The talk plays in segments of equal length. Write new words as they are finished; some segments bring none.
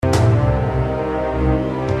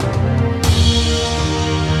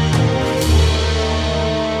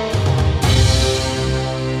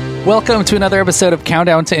Welcome to another episode of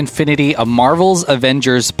Countdown to Infinity, a Marvel's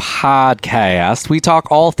Avengers podcast. We talk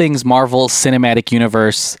all things Marvel Cinematic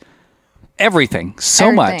Universe, everything,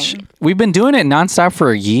 so much. We've been doing it nonstop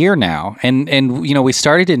for a year now, and you know we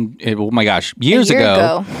started in years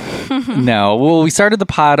ago. No, well, we started the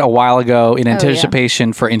pod a while ago in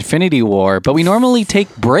anticipation for Infinity War, but we normally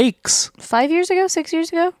take breaks. 5 years ago, 6 years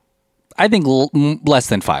ago. I think less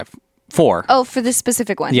than 5. 4. Oh, for this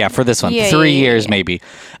specific one. Yeah, for this one. 3 years maybe.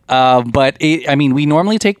 But we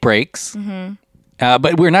normally take breaks. Mm-hmm.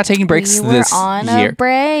 But we're not taking breaks this year. We're on a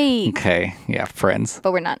break. Okay, yeah, friends.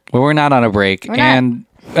 But we're not. Well, we're not on a break. In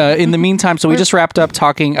the meantime, so we just wrapped up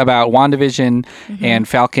talking about WandaVision and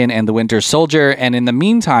Falcon and the Winter Soldier. And in the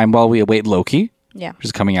meantime, while we await Loki, which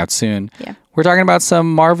is coming out soon, we're talking about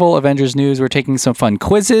some Marvel Avengers news. We're taking some fun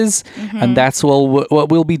quizzes, and that's what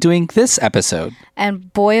we'll be doing this episode.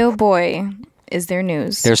 And boy, oh boy, is there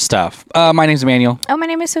news. There's stuff. My name's Emmanuel. Oh, my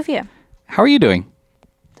name is Sophia. How are you doing?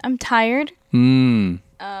 I'm tired. I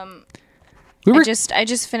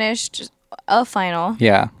just finished a final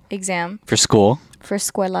exam. For school. For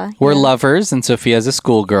escuela. We're lovers, and Sophia's a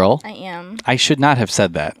schoolgirl. I am. I should not have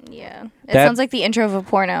said that. Yeah. It sounds like the intro of a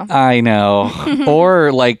porno. I know.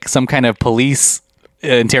 Or like some kind of police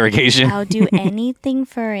interrogation. I'll do anything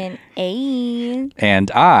for an A. And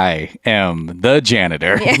I am the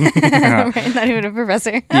janitor. Yeah. Right, not even a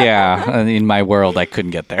professor. Yeah. In my world, I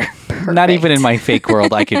couldn't get there. Perfect. Not even in my fake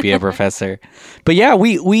world, I could be a professor. But yeah,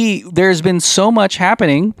 there's been so much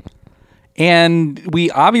happening. And we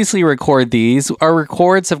obviously record these. Our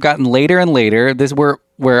records have gotten later and later.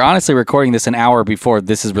 We're honestly recording this an hour before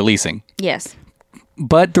this is releasing. Yes.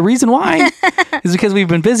 But the reason why is because we've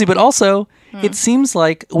been busy, but also it seems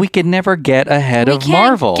like we can never get ahead of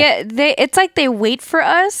Marvel. It's like they wait for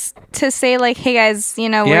us to say like, hey guys,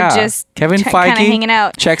 we're just Kevin Feige kind of hanging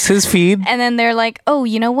out. Checks his feed. And then they're like, oh,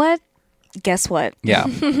 you know what? Guess what? Yeah.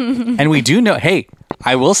 And we do know, hey,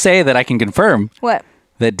 I will say that I can confirm. What?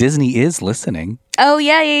 That Disney is listening. Oh,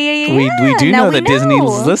 yeah. We do know that Disney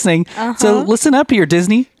is listening. So listen up here,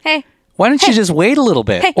 Disney. Hey. Why don't you just wait a little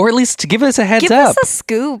bit? Hey. Or at least give us a heads up. Give us a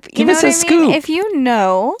scoop. Give us a scoop. If you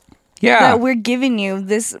know that we're giving you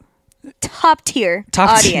this top tier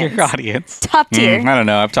audience. Top tier. I don't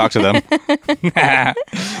know. I've talked to them.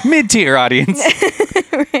 Mid-tier audience.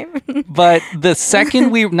 Right. But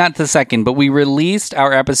we released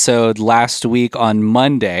our episode last week on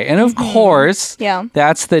Monday. And of course,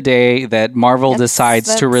 that's the day that Marvel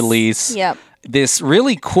decides to release this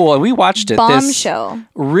really cool, and we watched it, bombshell, this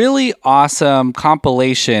really awesome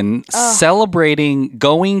compilation celebrating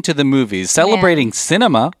going to the movies, celebrating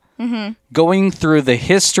cinema, going through the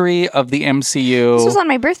history of the MCU. This was on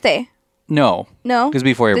my birthday. No. It was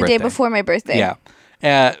before your birthday. The day before my birthday. Yeah.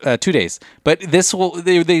 2 days. But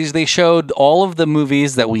they showed all of the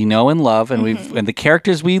movies that we know and love, and and the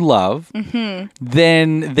characters we love.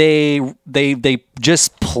 Then they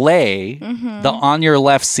just play the on your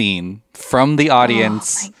left scene from the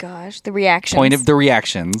audience. Oh my gosh, the reactions. Point of the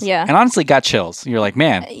reactions. Yeah. And honestly got chills. You're like,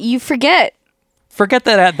 man. You forget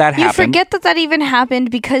that happened. You forget that even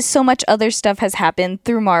happened because so much other stuff has happened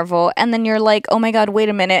through Marvel. And then you're like, oh my God, wait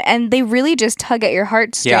a minute. And they really just tug at your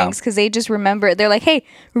heartstrings because they just remember. They're like, hey,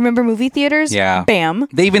 remember movie theaters? Yeah. Bam.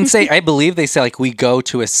 They even say, I believe they say, like, we go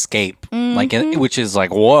to escape. Like, which is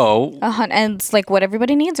like, whoa. And it's like what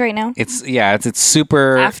everybody needs right now. It's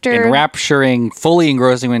super enrapturing, fully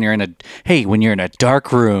engrossing when you're in a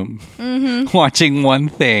dark room watching one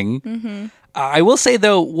thing. I will say,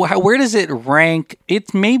 though, where does it rank?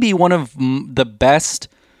 It's maybe one of the best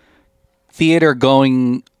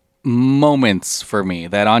theater-going moments for me,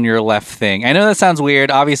 that on your left thing. I know that sounds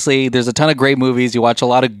weird. Obviously, there's a ton of great movies. You watch a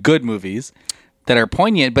lot of good movies that are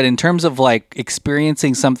poignant. But in terms of, like,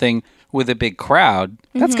 experiencing something with a big crowd,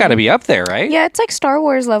 that's got to be up there, right? Yeah, it's like Star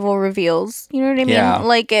Wars level reveals. You know what I mean? Yeah.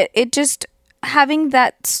 Like, it just having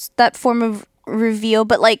that form of reveal,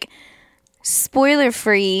 but, like,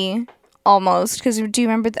 spoiler-free... Almost, because do you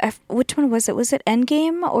remember which one was it? Was it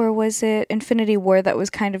Endgame or was it Infinity War that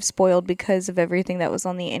was kind of spoiled because of everything that was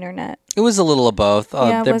on the internet? It was a little of both.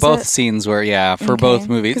 Both scenes were, for both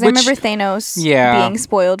movies. Because I remember Thanos being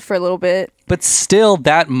spoiled for a little bit. But still,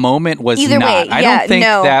 that moment was Either not. Way, I don't think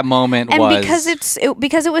that moment was. And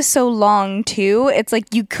because it was so long too, it's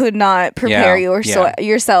like you could not prepare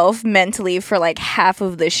yourself mentally for like half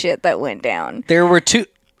of the shit that went down. There were two.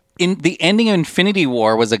 in the ending of Infinity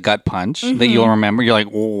War was a gut punch that you'll remember. You're like,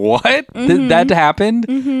 what? That happened?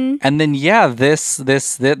 And then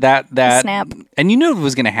that snap. And you knew it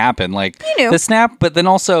was going to happen, like You knew. the snap, but then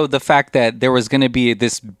also the fact that there was going to be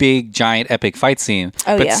this big, giant, epic fight scene.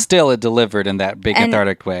 But still, it delivered in that big,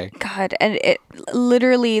 cathartic way. God, and it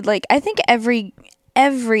literally, like, I think every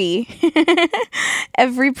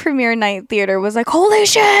premiere night theater was like, holy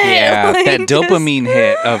shit. Yeah, like, that dopamine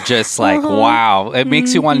hit of just like, wow. It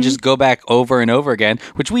makes you want to just go back over and over again,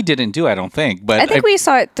 which we didn't do, I don't think. But I think we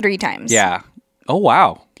saw it 3 times. Yeah. Oh,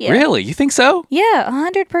 wow. Yeah. Really? You think so? Yeah,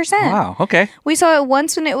 100%. Wow. Okay. We saw it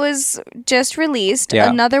once when it was just released. Yeah.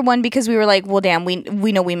 Another one because we were like, well, damn, we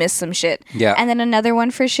know we missed some shit. Yeah. And then another one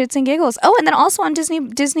for shits and giggles. Oh, and then also on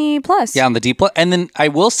Disney Plus. Yeah, on the D Plus. And then I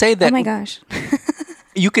will say that Oh my gosh.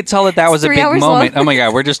 you could tell that was a 3 big hours moment. long. Oh my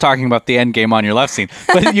God, we're just talking about the end game on your left scene.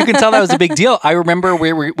 But you can tell that was a big deal. I remember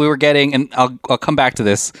we were getting, and I'll come back to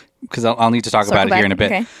this because I'll need to talk about it here in a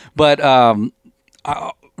bit. Okay. But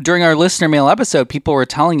during our listener mail episode, people were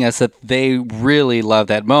telling us that they really loved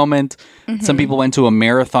that moment. Some people went to a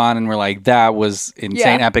marathon and were like, that was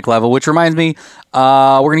insane, epic level, which reminds me,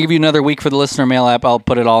 we're going to give you another week for the listener mail app. I'll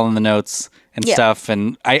put it all in the notes and stuff.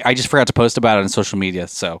 And I just forgot to post about it on social media.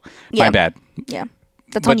 So my bad. Yeah.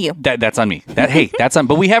 That's on you. That's on me. That's on.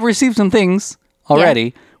 But we have received some things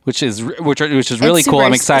already, which is really cool.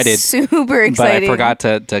 I'm excited. Super exciting. But I forgot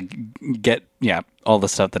to get all the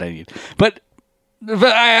stuff that I need. But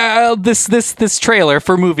this trailer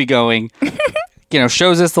for movie going,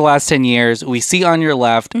 shows us the last 10 years. We see On Your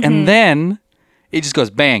Left, and then it just goes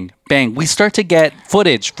bang, bang. We start to get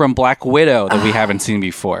footage from Black Widow that we haven't seen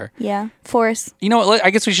before. Yeah, Force. You know what?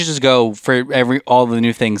 I guess we should just go for all the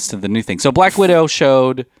new things to the new thing. So Black Widow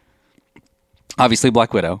showed, obviously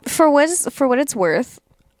Black Widow. For what it's worth,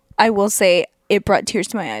 I will say it brought tears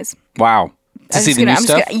to my eyes. Wow. To see the new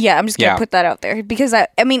stuff? I'm just gonna put that out there because I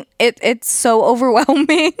mean it's so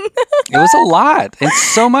overwhelming. It was a lot. It's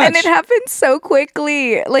so much, and it happened so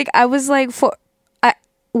quickly. Like I was like,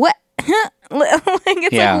 what? Like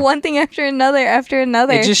it's like one thing after another.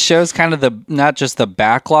 It just shows kind of not just the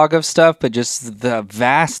backlog of stuff, but just the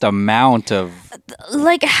vast amount of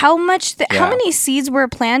like how many seeds were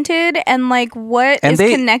planted and like what is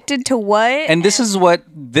connected to what. And this is what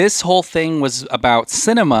this whole thing was about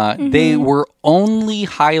cinema. They were only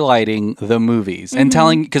highlighting the movies and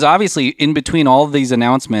telling, because obviously in between all of these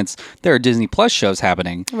announcements, there are Disney Plus shows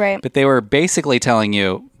happening. Right. But they were basically telling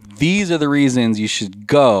you, these are the reasons you should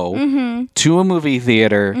go to a movie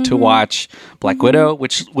theater to watch Black Widow,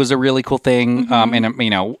 which was a really cool thing.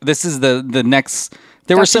 And this is the next.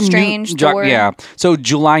 There were some Strange, new, So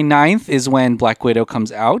July 9th is when Black Widow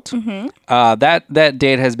comes out. That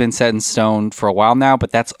date has been set in stone for a while now,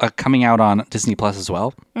 but that's coming out on Disney Plus as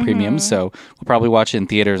well, premium. So we'll probably watch it in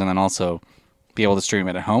theaters and then also be able to stream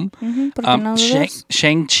it at home.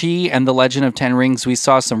 Shang-Chi and the Legend of Ten Rings, we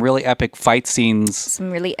saw some really epic fight scenes. Some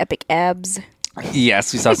really epic abs.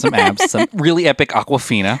 Yes, we saw some abs. Some really epic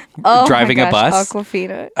Aquafina driving a bus.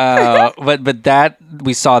 Aquafina. But that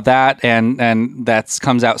we saw that and that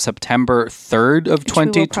comes out September 3rd of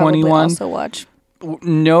 2021. We will also watch.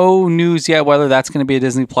 No news yet whether that's going to be a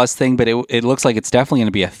Disney Plus thing, but it looks like it's definitely going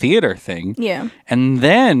to be a theater thing. Yeah. And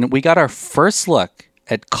then we got our first look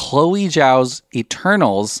at Chloe Zhao's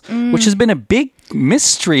Eternals, which has been a big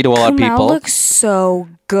mystery to a lot of people. Looks so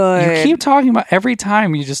good. You keep talking about every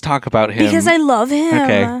time you just talk about him. Because I love him.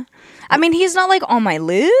 Okay. I mean, he's not like on my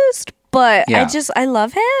list, but I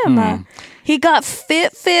love him. He got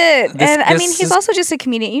fit. I mean, he's also just a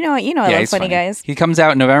comedian. You know I love funny guys. He comes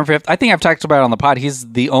out November 5th. I think I've talked about it on the pod.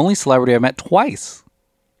 He's the only celebrity I've met twice.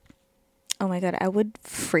 Oh my God, I would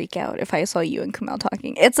freak out if I saw you and Kumail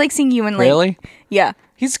talking. It's like seeing you in like... Really? Yeah.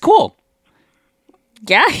 He's cool.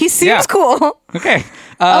 Yeah, he seems cool. Okay.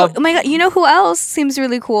 Oh my God, you know who else seems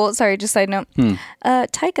really cool? Sorry, just side note.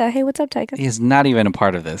 Taika. Hey, what's up, Taika? He is not even a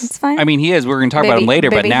part of this. It's fine. I mean, he is. We're going to talk about him later,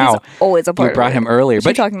 but now... He's always a part of it. We brought him earlier. What are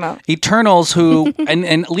you talking about? Eternals, who...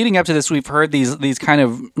 and leading up to this, we've heard these kind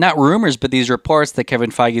of... Not rumors, but these reports that Kevin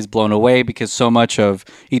Feige is blown away because so much of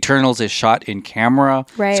Eternals is shot in camera.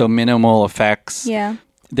 Right. So minimal effects. Yeah.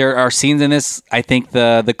 There are scenes in this. I think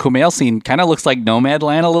the Kumail scene kind of looks like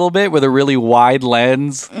Nomadland a little bit with a really wide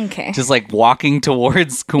lens. Okay. Just like walking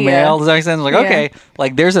towards Kumail. Yeah. Does that make sense? Like, okay.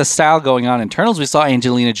 Like there's a style going on in Eternals. We saw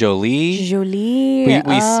Angelina Jolie.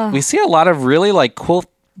 We see a lot of really like cool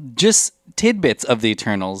just tidbits of the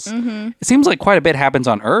Eternals. It seems like quite a bit happens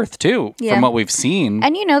on Earth too, from what we've seen.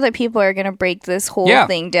 And you know that people are going to break this whole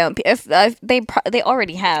thing down. If they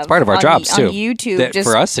already have. It's part of our jobs too. On YouTube.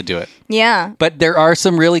 For us to do it. Yeah. But there are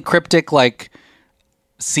some really cryptic like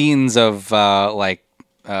scenes of like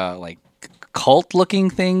like cult-looking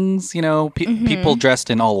things. You know, people dressed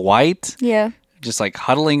in all white. Yeah. Just like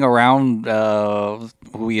huddling around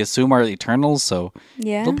who we assume are the Eternals. So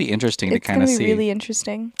it'll be interesting to kind of see. It's really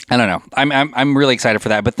interesting. I don't know. I'm really excited for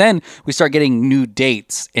that. But then we start getting new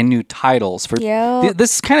dates and new titles for.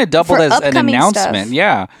 This kind of doubled for as an announcement. Stuff.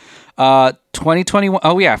 Yeah. 2021.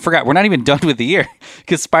 Oh yeah, I forgot. We're not even done with the year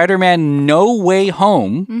because Spider-Man: No Way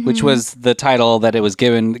Home, which was the title that it was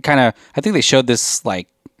given. Kind of. I think they showed this like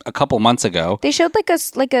a couple months ago. They showed like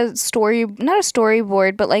a story, not a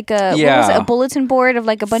storyboard, but like what was it, a bulletin board of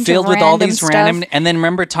like a bunch filled of with all these stuff. random. And then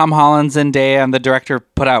remember Tom Holland, Zendaya, and the director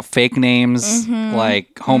put out fake names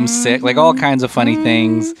like Homesick, like all kinds of funny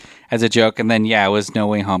things as a joke. And then it was No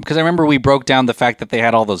Way Home because I remember we broke down the fact that they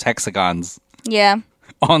had all those hexagons. Yeah.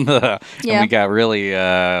 On the and we got really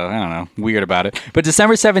I don't know, weird about it. But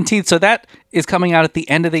December 17th, so that is coming out at the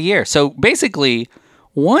end of the year. So basically,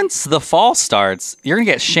 once the fall starts, you're gonna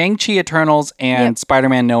get Shang-Chi Eternals and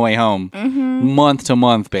Spider-Man No Way Home month to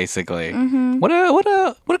month, basically. What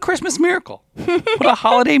a Christmas miracle! What a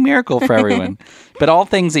holiday miracle for everyone. But all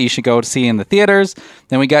things that you should go to see in the theaters.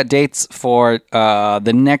 Then we got dates for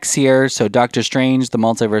the next year. So Doctor Strange: The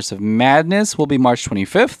Multiverse of Madness will be March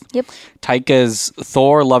 25th. Yep. Taika's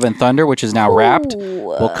Thor: Love and Thunder, which is now wrapped,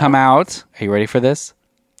 will come out. Are you ready for this?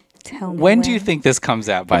 Tell me when do you think this comes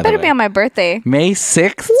out, by the way? It better be on my birthday. May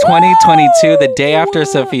 6th, 2022, the day after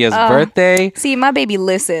Sophia's birthday. See, my baby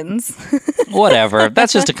listens. Whatever.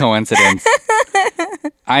 That's just a coincidence.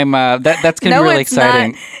 That's going to be really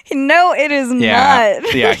exciting. No, it is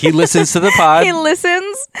not. Yeah, he listens to the pod. He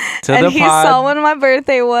listens to and the he pod. saw when my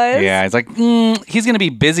birthday was. Yeah, he's like, he's going to be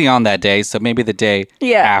busy on that day, so maybe the day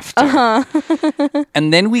after.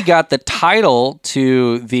 And then we got the title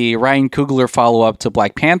to the Ryan Coogler follow-up to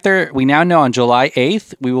Black Panther. We now know on July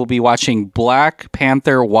 8th, we will be watching Black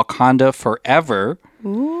Panther Wakanda Forever,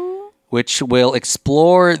 which will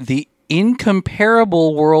explore the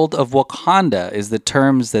incomparable world of Wakanda is the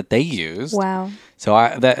terms that they use. Wow. So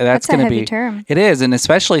that's going to be... term. It is, and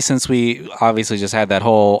especially since we obviously just had that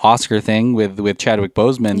whole Oscar thing with Chadwick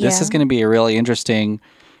Boseman, this is going to be a really interesting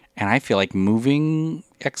and I feel like moving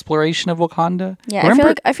exploration of Wakanda. Yeah,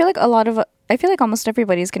 I feel like almost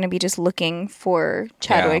everybody's going to be just looking for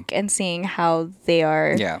Chadwick and seeing how they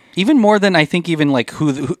are. Yeah, even more than I think even like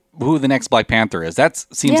who the next Black Panther is. That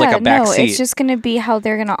seems like a backseat. It's just going to be how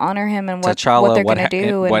they're going to honor him and what they're going to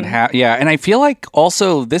do. And I feel like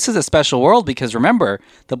also this is a special world because remember,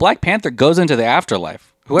 the Black Panther goes into the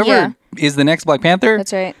afterlife. Whoever is the next Black Panther.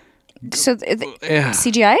 That's right. So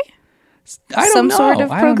CGI? I don't Some know. sort of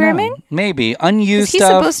programming? Maybe. Unused he's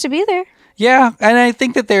stuff. supposed to be there. Yeah, and I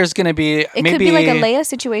think that there's going to be It maybe could be like a Leia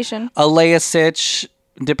situation. A Leia sitch,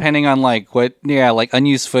 depending on like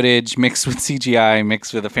unused footage mixed with CGI,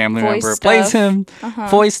 mixed with a family member plays him.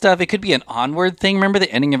 Voice stuff. It could be an Onward thing. Remember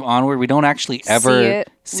the ending of Onward? We don't actually ever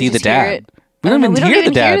see the dad. We don't even hear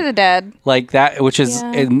the dad. Like that, which is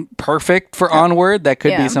perfect for Onward. That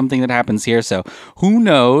could be something that happens here. So who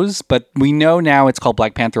knows? But we know now it's called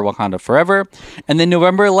Black Panther Wakanda Forever. And then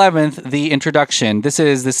November 11th, the introduction. This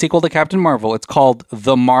is the sequel to Captain Marvel. It's called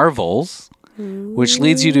The Marvels, which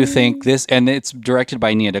leads you to think this, and it's directed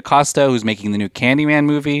by Nia DaCosta, who's making the new Candyman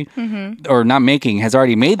movie. Or not making, has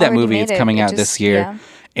already made that movie. It's coming out this year. Yeah.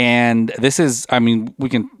 And this is,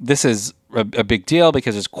 this is a big deal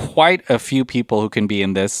because there's quite a few people who can be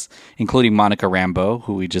in this, including Monica Rambeau,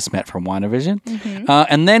 who we just met from WandaVision.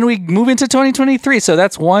 And then we move into 2023. So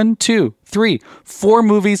that's 1, 2, 3, 4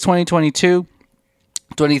 movies, 2022.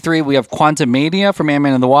 23, we have Quantumania from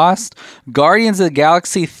Ant-Man and the Wasp. Guardians of the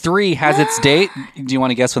Galaxy 3 has its date. Do you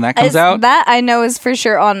want to guess when that comes out? That I know is for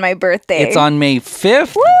sure on my birthday. It's on May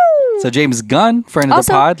 5th. Woo! So James Gunn, friend of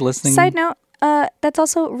the pod, listening. Side note, that's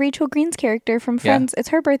also Rachel Green's character from Friends. It's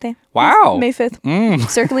her birthday. Wow. May 5th.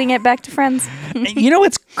 Circling it back to Friends.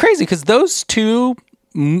 It's crazy because those two,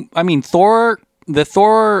 Thor, the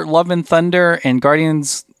Thor Love and Thunder and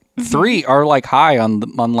Guardians 3 are like high on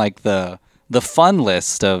like the fun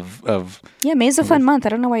list of May's a fun month. I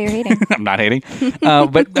don't know why you're hating. I'm not hating.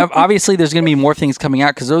 But obviously there's going to be more things coming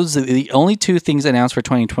out because those are the only 2 things announced for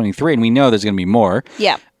 2023. And we know there's going to be more.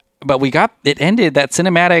 Yeah. But that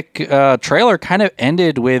cinematic trailer kind of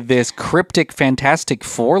ended with this cryptic Fantastic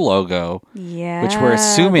Four logo. Yeah. Which we're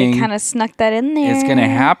assuming they kind of snuck that in there. It's going to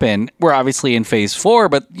happen. We're obviously in phase 4,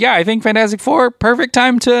 but yeah, I think Fantastic Four, perfect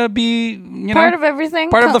time to be, part of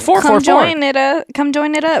everything. Part of the 444. Come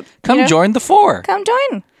join it up. Come join the 4. Come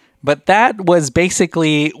join. But that was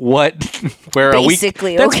basically what we're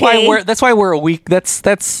basically, a week. okay. That's why we're a week. That's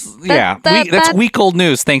week old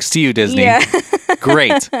news. Thanks to you, Disney. Yeah.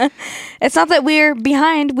 Great. It's not that we're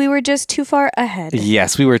behind. We were just too far ahead.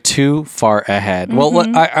 Yes, we were too far ahead.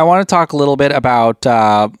 Well, I want to talk a little bit about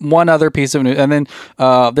one other piece of news, and then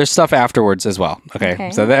there's stuff afterwards as well.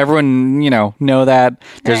 Okay. So that everyone know that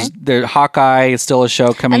there's Hawkeye is still a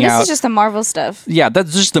show coming out. And this is just the Marvel stuff. Yeah,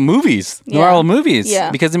 that's just the movies, the Marvel movies.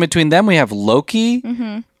 Yeah. Because in between them we have Loki,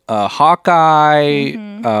 Hawkeye,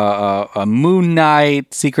 Moon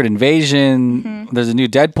Knight, Secret Invasion. There's a new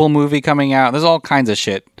Deadpool movie coming out. There's all kinds of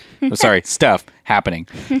shit. Stuff happening.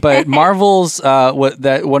 But Marvel's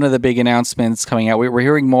one of the big announcements coming out. We're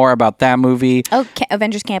hearing more about that movie. Oh,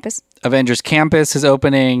 Avengers Campus. Avengers Campus is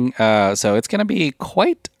opening. So it's going to be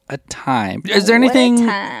quite a time. Is there anything?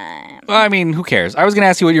 Well, I mean, who cares? I was going to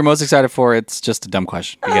ask you what you're most excited for. It's just a dumb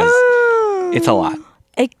question because it's a lot.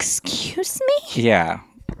 Excuse me? Yeah.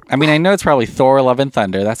 I mean, I know it's probably Thor: Love and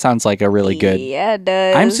Thunder. That sounds like a really good. Yeah, it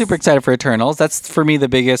does. I'm super excited for Eternals. That's for me the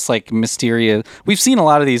biggest mysterious. We've seen a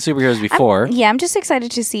lot of these superheroes before. I'm just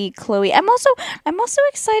excited to see Chloe. I'm also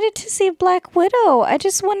excited to see Black Widow. I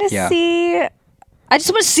just want to see. I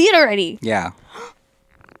just want to see it already. Yeah.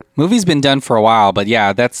 Movie's been done for a while, but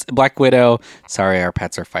yeah, that's Black Widow. Sorry, our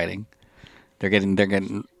pets are fighting. They're getting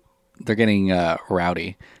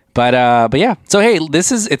rowdy. But yeah. So hey,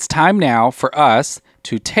 it's time now for us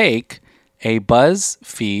to take a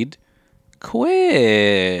BuzzFeed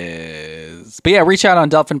quiz. But yeah, reach out on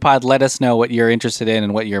Dolphin Pod. Let us know what you're interested in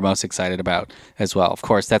and what you're most excited about as well. Of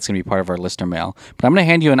course, that's going to be part of our listener mail. But I'm going to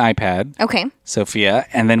hand you an iPad, okay, Sophia,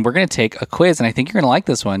 and then we're going to take a quiz. And I think you're going to like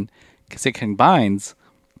this one because it combines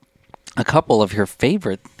a couple of your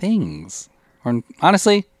favorite things, or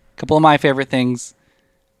honestly, a couple of my favorite things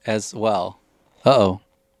as well. Uh-oh.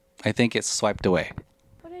 I think it's swiped away.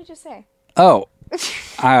 What did I just say? Oh,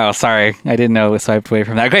 sorry. I didn't know it was swiped away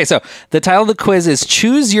from that. Okay, so the title of the quiz is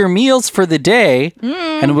Choose Your Meals for the Day,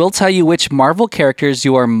 and we'll tell you which Marvel characters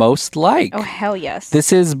you are most like. Oh, hell yes.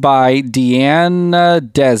 This is by Deanna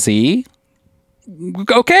Desi.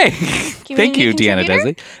 Okay. Thank you, Deanna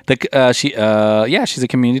Desi. She's a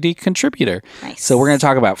community contributor. Nice. So we're going to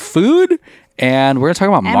talk about food, and we're going to talk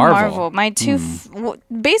about Marvel. My two,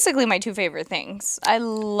 basically my two favorite things. I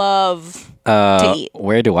love to eat.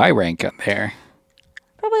 Where do I rank on there?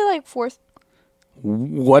 Probably like fourth.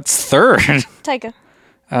 What's third? Taika.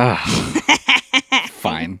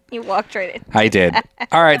 Fine. You walked right in. I did.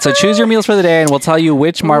 All right, so choose your meals for the day, and we'll tell you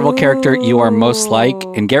which Marvel character you are most like.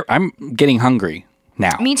 And I'm getting hungry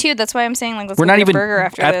now. Me too. That's why I'm saying let's We're go not get even a burger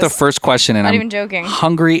after at this. the first question, and not I'm even joking.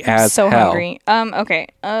 Hungry as so hell. Hungry. Okay.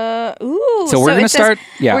 So we're gonna start.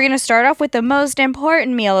 Yeah. We're gonna start off with the most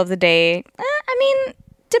important meal of the day. I mean,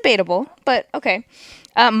 debatable, but okay.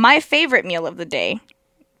 My favorite meal of the day,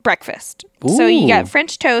 breakfast. Ooh. So you got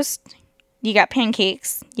French toast, you got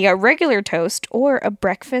pancakes, you got regular toast, or a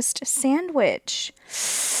breakfast sandwich.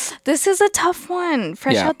 This is a tough one,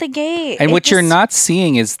 fresh out the gate. And what you're not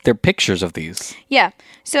seeing is their pictures of these. Yeah.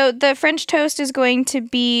 So the French toast is going to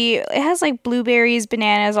be, it has like blueberries,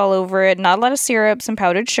 bananas all over it, not a lot of syrup, some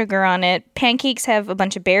powdered sugar on it. Pancakes have a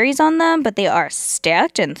bunch of berries on them, but they are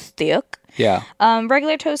stacked and thick. Yeah.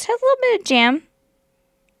 Regular toast has a little bit of jam.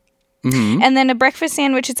 Mm-hmm. And then a breakfast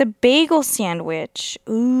sandwich, it's a bagel sandwich.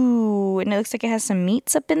 Ooh, and it looks like it has some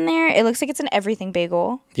meats up in there. It looks like it's an everything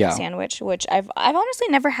bagel sandwich, which I've honestly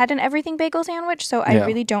never had an everything bagel sandwich, so I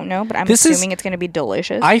really don't know, but I'm assuming it's going to be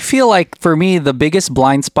delicious. I feel like for me, the biggest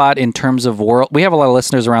blind spot in terms of we have a lot of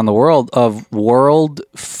listeners around the world of world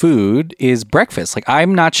food is breakfast. Like,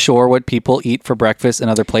 I'm not sure what people eat for breakfast in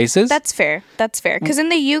other places. That's fair. Because in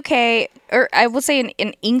the UK, or I will say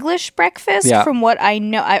an English breakfast, from what I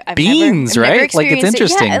know, I've beans, never right? Like, it's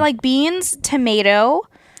interesting. Yeah, like beans, tomato.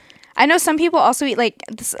 I know some people also eat like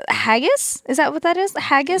haggis. Is that what that is?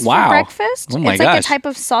 Haggis for breakfast? Oh my it's gosh. like a type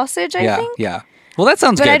of sausage, I think. Yeah. Well, that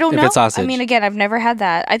sounds good. But I don't know. It's sausage. I mean, again, I've never had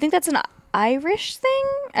that. I think that's an Irish thing.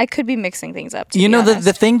 I could be mixing things up.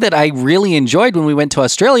 The thing that I really enjoyed when we went to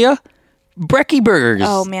Australia, brekkie burgers.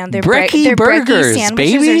 Oh man, their brekkie burgers,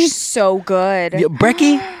 sandwiches baby. are so good.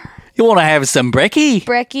 Brekkie. You want to have some brekkie?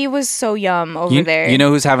 Brekkie was so yum over there. You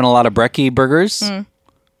know who's having a lot of brekkie burgers?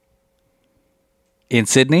 In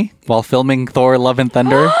Sydney while filming Thor: Love and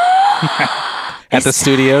Thunder at the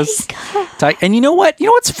studios. And you know what? You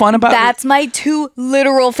know what's fun about That's my two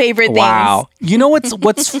literal favorite things. Wow. You know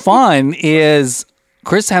what's fun is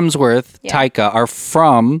Chris Hemsworth, Taika are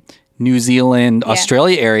from New Zealand,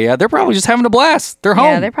 Australia area. They're probably just having a blast. They're home.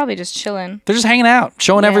 Yeah, they're probably just chilling. They're just hanging out,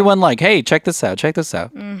 showing everyone like, hey, check this out.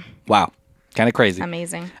 Wow. Kind of crazy.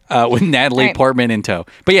 Amazing. With Natalie Portman in tow.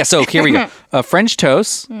 But yeah, so here we go. French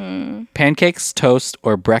toast, pancakes, toast,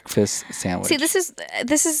 or breakfast sandwich. See, this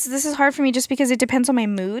is hard for me just because it depends on my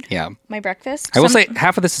mood. Yeah. My breakfast. I will say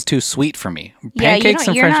half of this is too sweet for me. Pancakes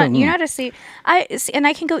and French toast. You're not a sweet. And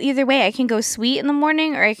I can go either way. I can go sweet in the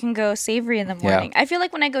morning or I can go savory in the morning. I feel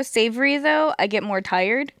like when I go savory though, I get more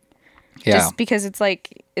tired. Yeah. Just because it's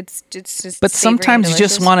like it's just. But sometimes you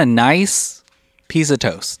just want a nice piece of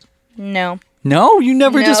toast. No. No? You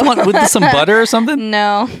never just want with some butter or something?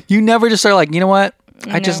 No. You never just are like, you know what?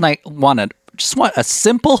 I just want a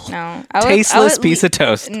simple, tasteless piece of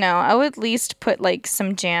toast. No, I would at least put like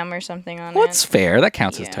some jam or something on it. What's fair? That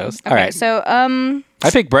counts as toast. Okay, all right. So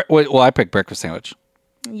I picked breakfast sandwich.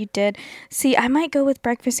 You did. See, I might go with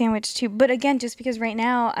breakfast sandwich too, but again, just because right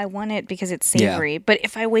now I want it because it's savory. Yeah. But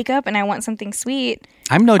if I wake up and I want something sweet,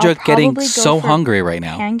 I'm no joke getting so hungry right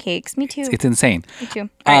now. Pancakes, me too. It's insane. Me too.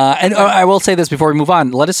 And I will say this before we move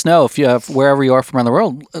on. Let us know if you have wherever you are from around the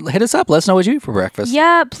world. Hit us up. Let us know what you eat for breakfast.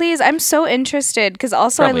 Yeah, please. I'm so interested because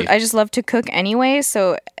also I just love to cook anyway.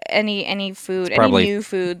 So any food, any new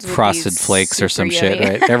foods, Frosted Flakes or some shit,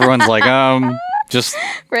 right? Everyone's like, just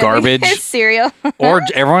garbage. Cereal. Or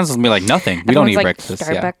everyone's going to be like, nothing. We don't eat breakfast.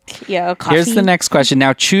 Starbucks. Yeah, coffee. Here's the next question.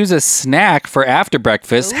 Now choose a snack for after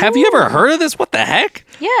breakfast. Ooh. Have you ever heard of this? What the heck?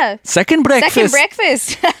 Yeah. Second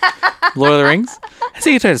breakfast. Lord of the Rings? I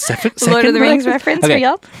see you tried second Lord of the Rings reference for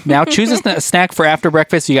y'all. Now choose a snack for after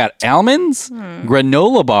breakfast. You got almonds,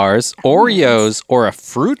 granola bars, Oreos, or a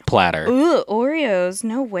fruit platter. Ooh, Oreos.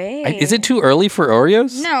 No way. Is it too early for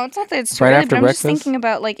Oreos? No, it's not that it's too early, but I'm just thinking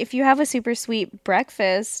about like if you have a super sweet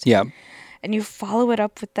breakfast. Yeah. And you follow it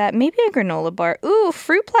up with that. Maybe a granola bar. Ooh,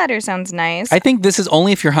 fruit platter sounds nice. I think this is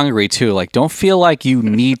only if you're hungry, too. Like, don't feel like you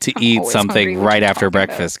need to eat something right after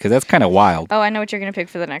breakfast, because that's kind of wild. Oh, I know what you're going to pick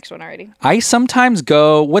for the next one already. I sometimes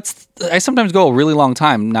go a really long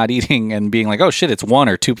time not eating and being like, oh, shit, it's 1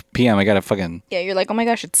 or 2 p.m. I got to fucking... Yeah, you're like, oh my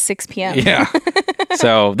gosh, it's 6 p.m. Yeah.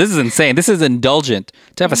 So this is insane. This is indulgent.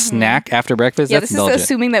 To have a snack after breakfast, that's indulgent. Is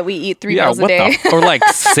assuming that we eat 3 meals a day. Or like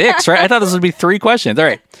 6, right? I thought this would be 3 questions. All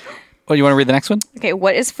right. Well, you want to read the next one? Okay,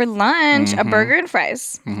 what is for lunch? A burger and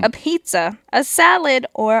fries, a pizza, a salad,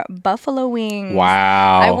 or buffalo wings?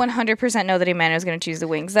 Wow. I 100% know that Emmanuel is going to choose the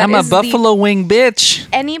wings. I'm a buffalo wing bitch.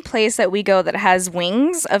 Any place that we go that has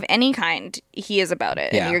wings of any kind, he is about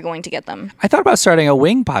it, and you're going to get them. I thought about starting a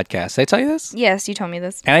wing podcast. Did I tell you this? Yes, you told me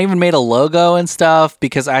this. And I even made a logo and stuff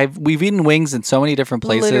because we've eaten wings in so many different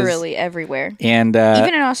places. Literally everywhere. And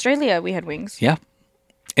even in Australia, we had wings. Yeah.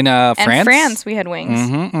 In France? And France, we had wings.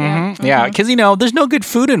 Yeah, because, there's no good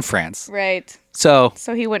food in France. Right. So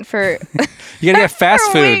he went for... You got to get fast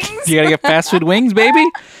food. You got to get fast food wings, baby.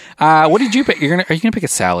 What did you pick? Are you going to pick a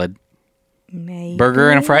salad? Maybe. Burger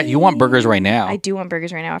and a fry? You want burgers right now. I do want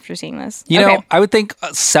burgers right now after seeing this. You know, I would think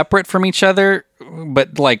separate from each other,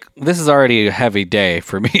 but, this is already a heavy day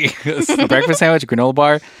for me. A breakfast sandwich, a granola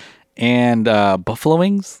bar, and buffalo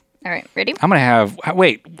wings. All right, ready? I'm going to have...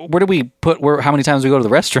 Wait, where do we put... how many times do we go to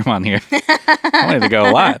the restroom on here? I wanted to go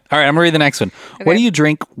a lot. All right, I'm going to read the next one. Okay. What do you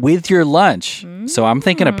drink with your lunch? So I'm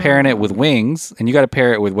thinking of pairing it with wings, and you got to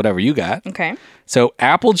pair it with whatever you got. Okay. So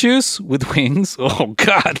apple juice with wings. Oh,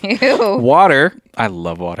 God. Ew. Water. I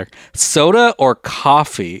love water. Soda or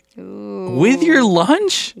coffee. Ooh. With your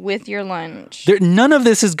lunch? With your lunch. None of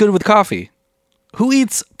this is good with coffee. Who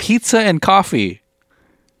eats pizza and coffee?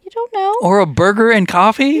 Don't know. Or a burger and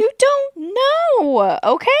coffee? You don't know.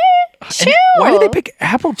 Okay? Chill. Why did they pick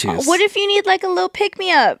apple juice? What if you need like a little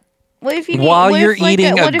pick-me-up? What if you need... While you're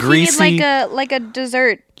eating a greasy... What if you need like a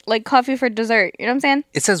dessert, like coffee for dessert? You know what I'm saying?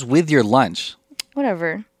 It says with your lunch.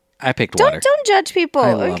 Whatever. I picked water. Don't judge people,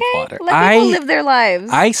 I love okay? water. Let people live their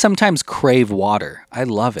lives. I sometimes crave water. I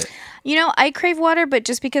love it. I crave water, but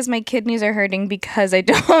just because my kidneys are hurting because I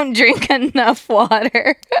don't drink enough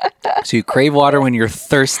water. So you crave water when you're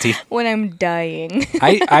thirsty. When I'm dying.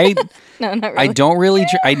 No, not really. I don't really...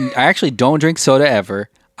 I actually don't drink soda ever.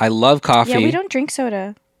 I love coffee. Yeah, we don't drink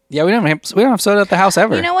soda. Yeah, we don't have soda at the house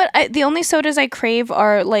ever. You know what? The only sodas I crave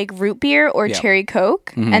are like root beer or cherry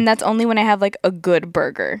Coke, and that's only when I have like a good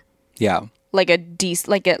burger. Yeah. Like a decent...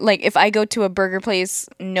 Like if I go to a burger place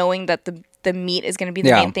knowing that the meat is going to be the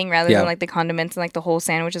main thing rather than like the condiments and like the whole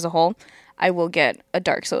sandwich as a whole, I will get a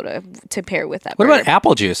dark soda to pair with that. What about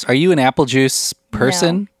apple juice? Are you an apple juice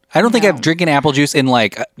person? No. I don't think I've drinking apple juice in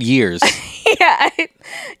like years.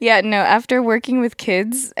 No, after working with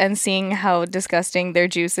kids and seeing how disgusting their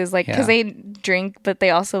juice is, like, because they drink, but they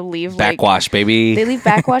also leave backwash, baby. They leave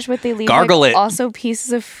backwash, but they leave Gargle it. Also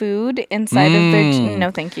pieces of food inside of their.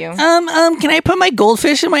 No, thank you. Can I put my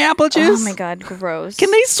goldfish in my apple juice? Oh my god, gross.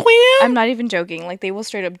 Can they swim? I'm not even joking. Like, they will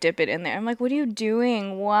straight up dip it in there. I'm like, what are you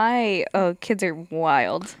doing? Why? Oh, kids are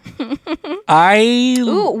wild.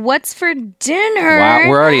 Ooh, what's for dinner? Wow,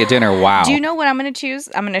 we're already at dinner. Wow. Do you know what I'm gonna choose?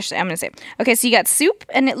 I'm gonna say. Okay, so you got soup,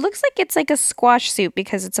 and it looks like it's like a squash soup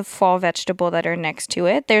because it's a fall vegetable that are next to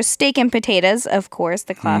it. There's steak and potatoes, of course,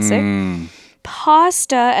 the classic.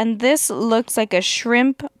 Pasta, and this looks like a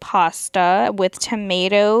shrimp pasta with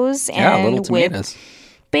tomatoes and with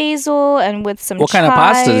basil and with some chives. What kind of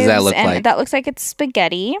pasta does that look like? That looks like it's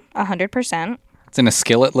spaghetti, 100%. It's in a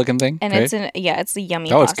skillet looking thing? And right? it's a yummy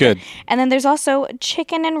pasta. Oh, it's good. And then there's also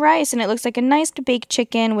chicken and rice, and it looks like a nice baked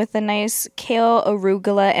chicken with a nice kale,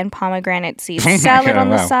 arugula, and pomegranate seed salad on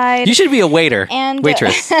the side. You should be a waiter. And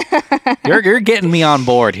waitress. You're getting me on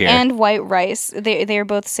board here. And white rice. They're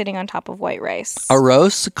both sitting on top of white rice.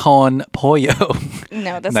 Arroz con pollo.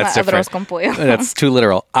 No, that's not arroz con pollo. That's too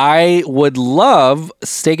literal. I would love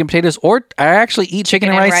steak and potatoes, or I actually eat chicken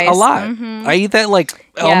and rice a lot. Mm-hmm. I eat that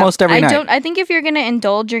almost every night. I think if you're going to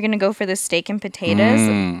indulge, you're going to go for the steak and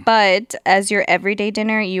potatoes. But as your everyday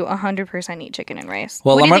dinner, you 100% eat chicken and rice.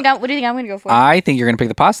 Well, what do you think I'm going to go for? I think you're going to pick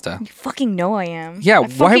the pasta. You fucking know I am. Yeah,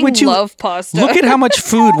 why would you love pasta? Look at how much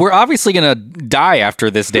food. We're obviously going to die after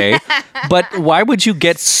this day. But why would you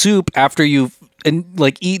get soup after you've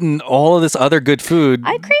eaten all of this other good food?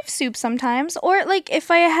 I crave soup sometimes. Or if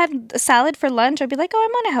I had a salad for lunch, I'd be like, oh,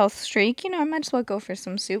 I'm on a health streak. I might as well go for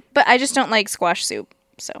some soup. But I just don't like squash soup.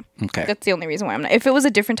 So that's the only reason why I'm not. If it was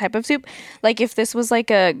a different type of soup, like if this was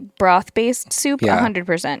like a broth-based soup,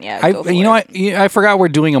 100%, yeah. I forgot we're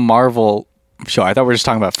doing a Marvel show. I thought we were just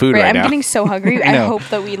talking about food right now. I'm getting so hungry. I hope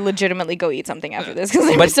that we legitimately go eat something after this because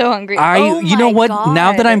I'm so hungry. You know what? God.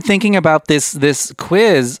 Now that I'm thinking about this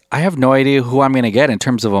quiz, I have no idea who I'm going to get in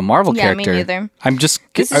terms of a Marvel character. Me neither.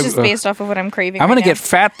 This is just based off of what I'm craving. I'm going to get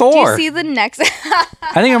Fat Thor. Do you see the next?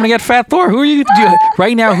 I think I'm going to get Fat Thor. Who are you?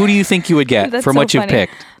 Right now, who do you think you would get from what you've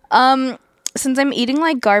picked? Since I'm eating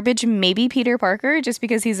like garbage, maybe Peter Parker, just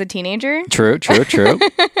because he's a teenager. True. But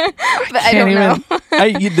I don't know.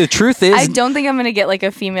 The truth is, I don't think I'm going to get like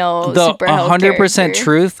a female super health 100% character.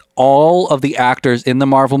 Truth, all of the actors in the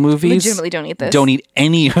Marvel movies legitimately don't eat this. Don't eat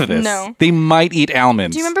any of this. No. They might eat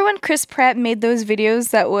almonds. Do you remember when Chris Pratt made those videos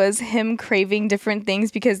that was him craving different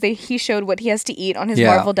things because he showed what he has to eat on his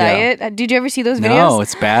Marvel diet? Yeah. Did you ever see those videos? No,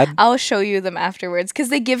 it's bad. I'll show you them afterwards because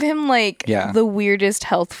they give him the weirdest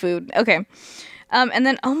health food. Okay. And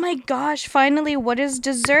then, oh my gosh, finally, what is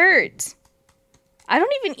dessert? I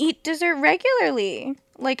don't even eat dessert regularly,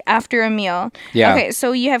 after a meal. Yeah. Okay,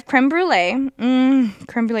 so you have creme brulee.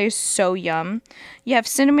 Creme brulee is so yum. You have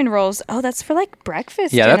cinnamon rolls. Oh, that's for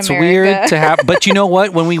breakfast. Yeah, that's America. Weird to have. But you know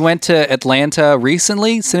what? When we went to Atlanta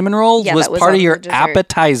recently, cinnamon rolls was part of your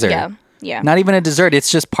appetizer. Yeah. Not even a dessert.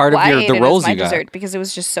 It's just part of the rolls you got. Dessert because it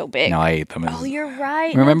was just so big. No, I ate them. Oh, you're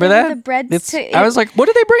right. Remember that? The bread I was like, what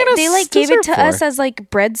are they bringing us? They gave it to us as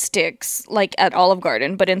breadsticks, at Olive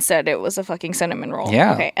Garden, but instead it was a fucking cinnamon roll.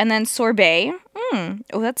 Yeah. Okay. And then sorbet. Oh,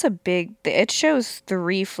 that's a big. It shows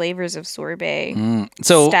 3 flavors of sorbet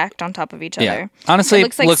stacked on top of each other. Honestly,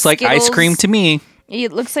 it looks like ice cream to me.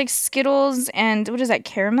 It looks like Skittles and what is that?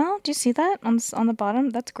 Caramel? Do you see that on the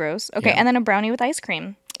bottom? That's gross. Okay, and then a brownie with ice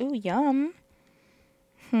cream. Ooh, yum.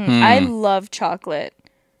 I love chocolate.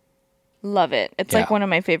 Love it. It's one of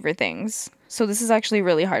my favorite things. So this is actually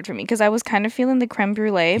really hard for me because I was kind of feeling the creme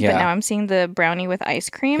brulee, but now I'm seeing the brownie with ice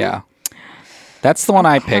cream. Yeah. That's the one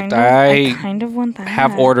I picked. I kind of want that.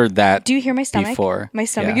 Have ordered that. Do you hear my stomach? Before. My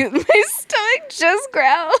stomach just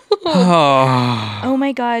growled. Oh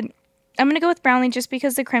my God. I'm going to go with brownie just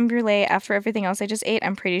because the creme brulee, after everything else I just ate,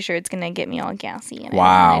 I'm pretty sure it's going to get me all gassy. And I don't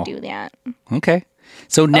want to do that. Okay.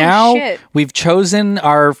 So now we've chosen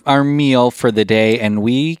our meal for the day and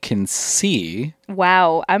we can see.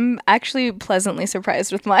 Wow. I'm actually pleasantly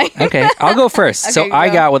surprised with mine. Okay. I'll go first. Okay, so I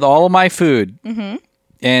got with all of my food. Mm-hmm.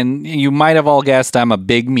 And you might have all guessed I'm a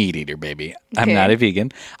big meat eater, baby. Okay. I'm not a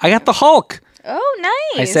vegan. I got the Hulk. Oh,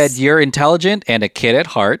 nice. I said you're intelligent and a kid at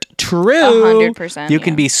heart. True. 100%. You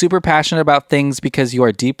can be super passionate about things because you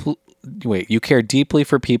are you care deeply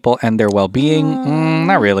for people and their well-being.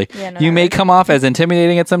 Not really. Yeah, you may come off as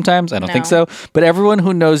intimidating at sometimes. I don't think so. But everyone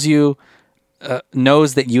who knows you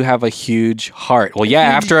knows that you have a huge heart. Well, yeah,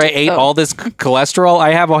 after I ate all this cholesterol,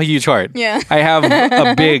 I have a huge heart. Yeah. I have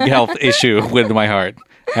a big health issue with my heart.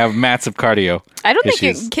 I have massive cardio I don't think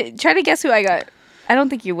you try to guess who I got. I don't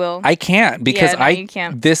think you will. I can't because you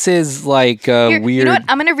can't. This is like weird. You know what?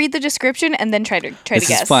 I'm gonna read the description and then try to guess.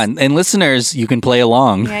 This is fun, and listeners, you can play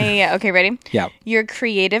along. Yeah. Okay, ready? Yeah. You're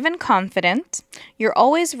creative and confident. You're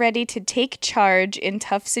always ready to take charge in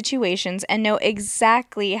tough situations and know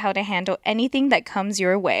exactly how to handle anything that comes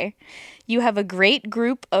your way. You have a great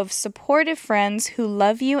group of supportive friends who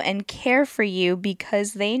love you and care for you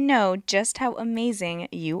because they know just how amazing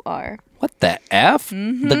you are. What the F?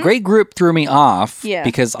 Mm-hmm. The great group threw me off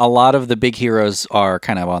because a lot of the big heroes are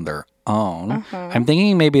kind of on their own. Uh-huh. I'm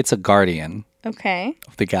thinking maybe it's a guardian. Okay.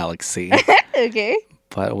 Of the galaxy. Okay.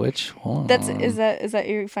 But which one? Is that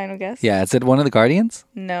your final guess? Yeah. Is it one of the Guardians?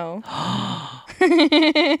 No. Well,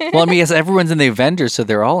 I mean, yes, everyone's in the Avengers, so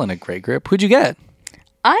they're all in a great group. Who'd you get?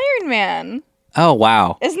 Iron Man. Oh,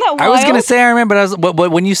 wow. Isn't that wild? I was going to say Iron Man,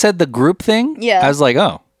 but when you said the group thing, I was like,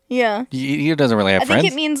 oh. Yeah. He doesn't really have friends. I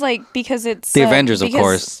think it means like because it's... The Avengers, of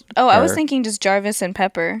course. Oh, I was thinking just Jarvis and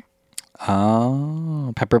Pepper.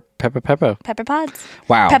 Oh, Pepper. Pepper Pods.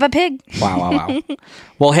 Wow. Peppa Pig. Wow.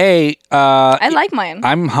 Well, hey. I like mine.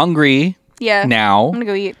 I'm hungry now. I'm going to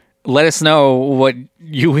go eat. Let us know what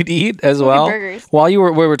you would eat as well. Burgers. While we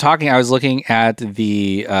were talking, I was looking at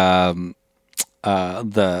the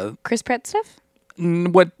Chris Pratt stuff?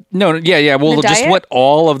 What? No, yeah. Well, just what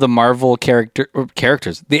all of the Marvel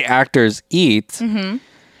characters, the actors eat. Mm-hmm.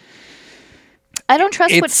 I don't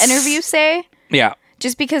trust what interviews say. Yeah.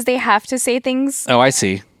 Just because they have to say things. Oh, I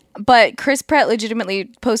see. But Chris Pratt legitimately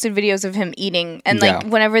posted videos of him eating, and like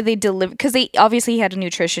whenever they deliver, because they obviously he had a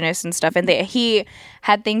nutritionist and stuff, and he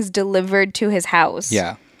had things delivered to his house.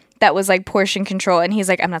 Yeah. That was like portion control, and he's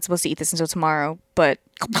like, I'm not supposed to eat this until tomorrow, but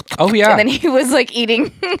oh yeah. And then he was like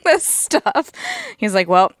eating the stuff. He's like,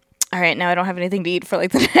 well, all right, now I don't have anything to eat for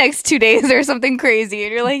like the next 2 days or something crazy,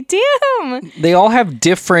 and you're like, damn. They all have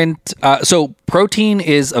different. So protein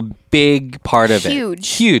is a big part of it.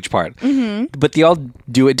 Huge part. Mm-hmm. But they all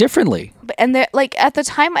do it differently. And like at the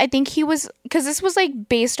time, I think he was, because this was like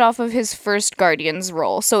based off of his first Guardians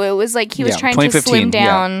role, so it was like he was trying to slim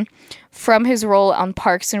down from his role on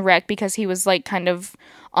Parks and Rec because he was like kind of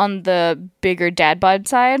on the bigger dad bod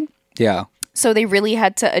side. Yeah. So they really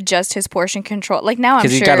had to adjust his portion control. Like now I'm sure.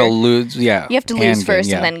 Because you got to lose, you have to lose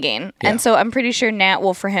first and then gain. Yeah. And so I'm pretty sure now,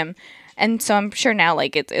 well, for him. And so I'm sure now,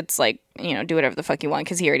 like, it's like, you know, do whatever the fuck you want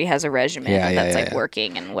because he already has a regimen that's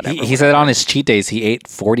working and whatever. He said on his cheat days, he ate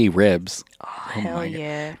 40 ribs. Oh hell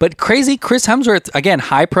yeah. But crazy, Chris Hemsworth, again,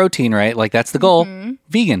 high protein, right? Like, that's the goal. Mm-hmm.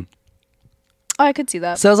 Vegan. Oh, I could see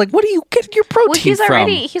that. So I was like, what do you get your protein from?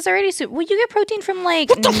 He's already well, you get protein from like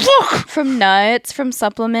what the fuck? From nuts, from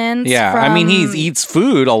supplements. Yeah, I mean he eats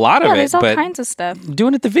food, a lot of it. There's all kinds of stuff.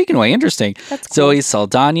 Doing it the vegan way, interesting. That's cool. Zoe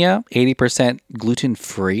Saldana, 80% gluten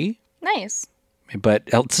free. Nice. But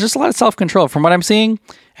it's just a lot of self-control. From what I'm seeing,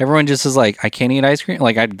 everyone just is like, I can't eat ice cream.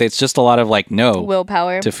 Like, it's just a lot of like no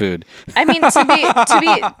willpower to food. I mean, to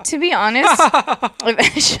be honest,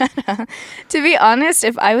 shut up. To be honest,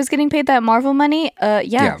 if I was getting paid that Marvel money,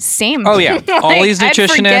 same. Oh yeah, like, all these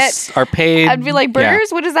nutritionists are paid. I'd be like, burgers?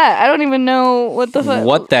 Yeah. What is that? I don't even know what the fuck.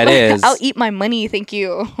 What that is. I'll eat my money, thank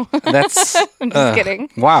you. That's. I'm just kidding.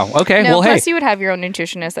 Wow. Okay. No, well, plus you would have your own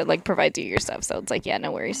nutritionist that like provides you your stuff. So it's like, yeah,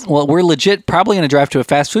 no worries. Well, we're legit probably going to drive to a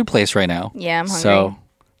fast food place right now. Yeah, I'm hungry. So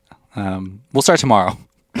we'll start tomorrow.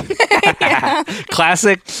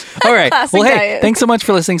 Classic. All right. Classic well, hey, diet. Thanks so much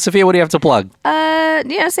for listening. Sophia, what do you have to plug?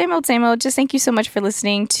 Yeah, same old. Just thank you so much for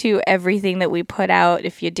listening to everything that we put out.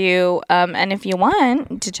 If you do, and if you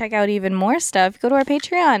want to check out even more stuff, go to our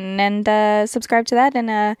Patreon and subscribe to that. And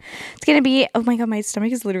it's gonna be, oh my god, my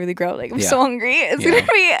stomach is literally growling. I'm so hungry. It's gonna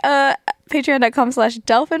be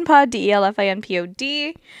patreon.com/delphinpod,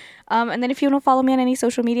 DELFINPOD. And then if you want to follow me on any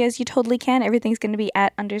social medias, you totally can. Everything's going to be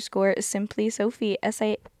at _Simply Sophie,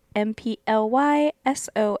 SIMPLY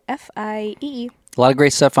SOFIE. A lot of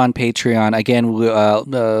great stuff on Patreon. Again,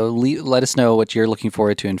 let us know what you're looking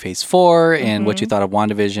forward to in Phase 4 and what you thought of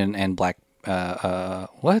WandaVision and Black Widow?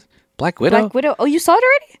 Black Widow. Oh, you saw it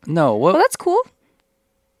already? No. What? Well, that's cool.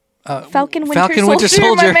 Falcon Winter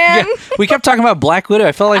Soldier, my man. Yeah. We kept talking about Black Widow.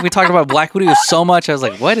 I felt like we talked about Black Widow so much. I was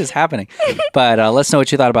like, what is happening? But let us know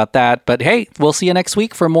what you thought about that. But hey, we'll see you next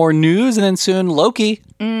week for more news and then soon Loki.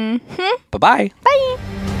 Mm-hmm. Bye-bye. Bye.